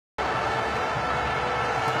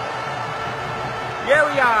Here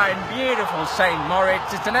we are in beautiful St.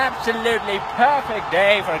 Moritz. It's an absolutely perfect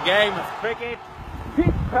day for a game of cricket.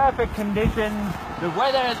 Pitch perfect conditions. The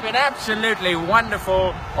weather has been absolutely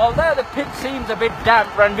wonderful. Although the pitch seems a bit damp,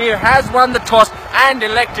 Ranver has won the toss and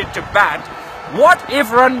elected to bat. What if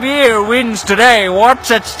Ranver wins today?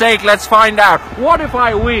 What's at stake? Let's find out. What if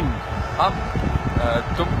I win?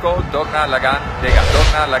 तुमको दोगना लगान देगा,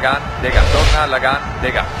 दोगना लगान देगा, दोगना लगान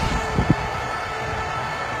देगा.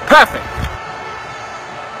 Perfect.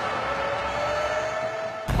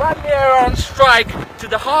 Ranver on strike to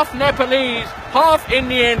the half Nepalese, half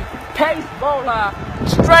Indian pace bowler,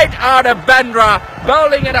 straight out of Bandra,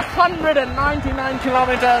 bowling at 199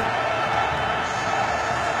 kilometers.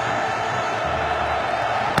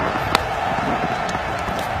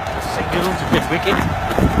 Signals a bit wicked.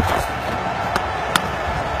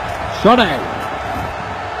 Shot out.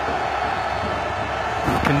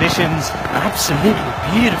 Conditions are absolutely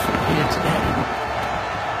beautiful here today.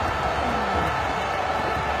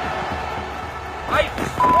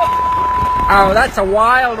 Oh, that's a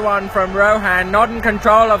wild one from Rohan, not in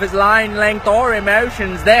control of his line length or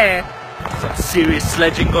emotions there. Some serious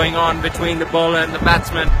sledging going on between the bowler and the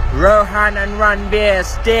batsman. Rohan and Ranver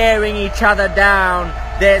staring each other down.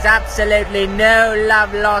 There's absolutely no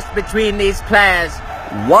love lost between these players.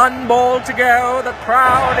 One ball to go, the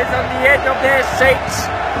crowd is on the edge of their seats.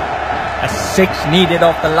 A 6 needed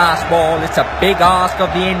off the last ball. It's a big ask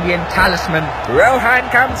of the Indian talisman. Rohan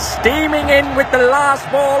comes steaming in with the last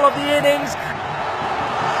ball of the innings.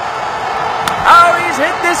 Oh, he's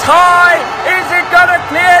hit this high. Is it gonna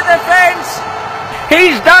clear the fence?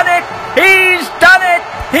 He's done it. He's done it.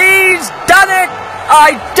 He's done it.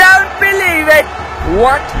 I don't believe it.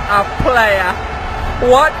 What a player.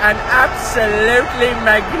 What an absolutely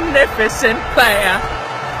magnificent player.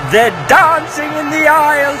 They're dancing in the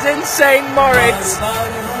aisles in St. Moritz.